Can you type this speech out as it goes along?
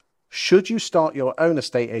Should you start your own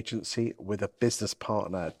estate agency with a business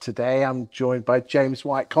partner? Today I'm joined by James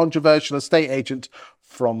White, controversial estate agent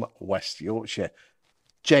from West Yorkshire.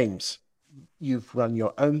 James, you've run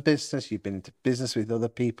your own business, you've been into business with other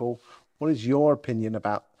people. What is your opinion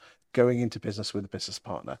about going into business with a business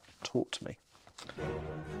partner? Talk to me.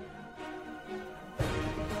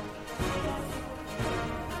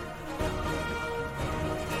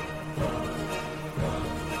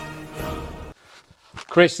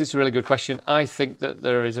 Chris, it's a really good question. I think that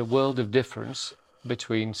there is a world of difference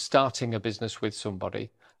between starting a business with somebody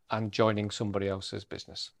and joining somebody else's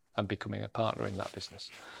business and becoming a partner in that business.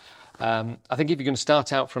 I think if you're going to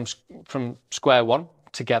start out from square one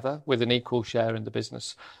together with an equal share in the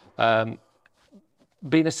business,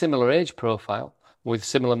 being a similar age profile with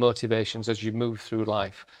similar motivations as you move through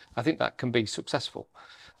life, I think that can be successful.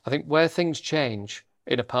 I think where things change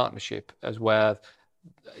in a partnership is where,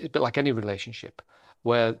 a bit like any relationship,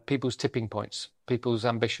 where people's tipping points, people's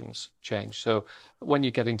ambitions change. So when you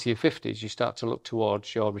get into your 50s, you start to look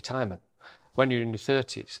towards your retirement. When you're in your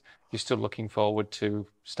 30s, you're still looking forward to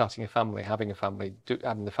starting a family, having the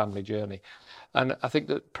family journey. And I think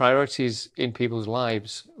that priorities in people's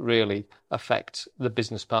lives really affect the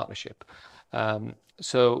business partnership.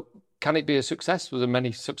 So can it be a success? There are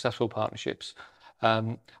many successful partnerships.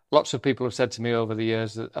 Lots of people have said to me over the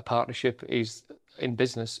years that a partnership in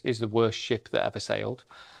business is the worst ship that ever sailed.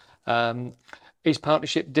 Is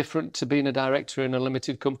partnership different to being a director in a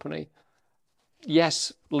limited company?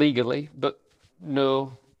 Yes, legally, but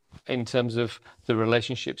no, in terms of the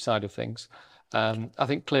relationship side of things. I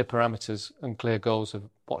think clear parameters and clear goals are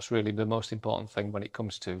what's really the most important thing when it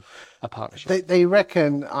comes to a partnership. They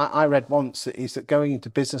reckon, I read once, is that going into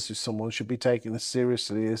business with someone should be taken as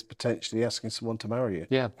seriously as potentially asking someone to marry you.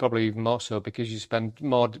 Yeah, probably even more so, because you spend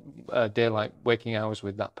more daylight waking hours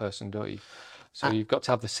with that person, don't you? So you've got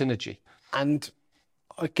to have the synergy. And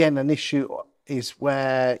again, an issue is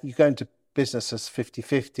where you go into business as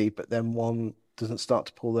 50-50, but then one doesn't start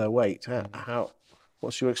to pull their weight.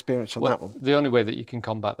 What's your experience on that one? The only way that you can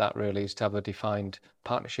combat that really is to have a defined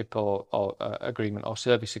partnership or agreement or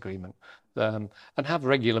service agreement, and have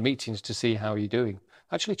regular meetings to see how you're doing.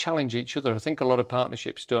 Actually challenge each other. I think a lot of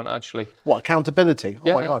partnerships don't actually. What, accountability? Oh,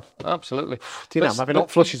 yeah, my God. Absolutely. Do you know, I'm having hot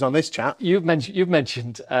flushes on this chat. You've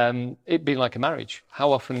mentioned it being like a marriage.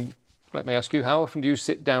 How often, let me ask you, how often do you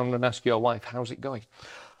sit down and ask your wife, how's it going?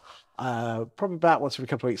 Probably about once every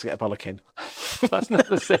couple of weeks to get a bollocking. That's not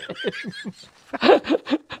the same.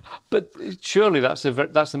 But surely that's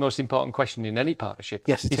the most important question in any partnership.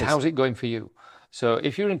 Yes, it is. How's it going for you? So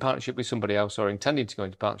if you're in partnership with somebody else or intending to go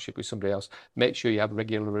into partnership with somebody else, make sure you have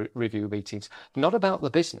regular review meetings, not about the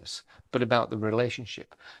business, but about the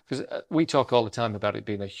relationship. Because we talk all the time about it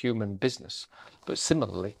being a human business, but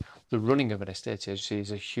similarly, the running of an estate agency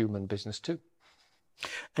is a human business too.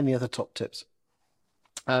 Any other top tips?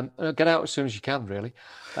 Get out as soon as you can, really,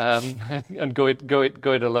 and go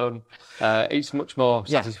it alone. It's much more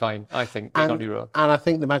satisfying, I think, being on your own. And I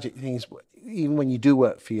think the magic thing is, even when you do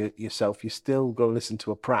work for yourself, you still got to listen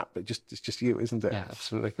to a prat, but it's just you, isn't it? Yeah,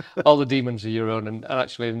 absolutely. All the demons are your own, and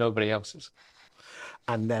actually nobody else's.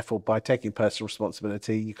 And therefore, by taking personal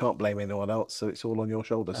responsibility, you can't blame anyone else, so it's all on your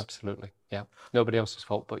shoulders. Absolutely, yeah. Nobody else's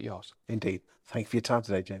fault but yours. Indeed. Thank you for your time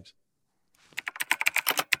today, James.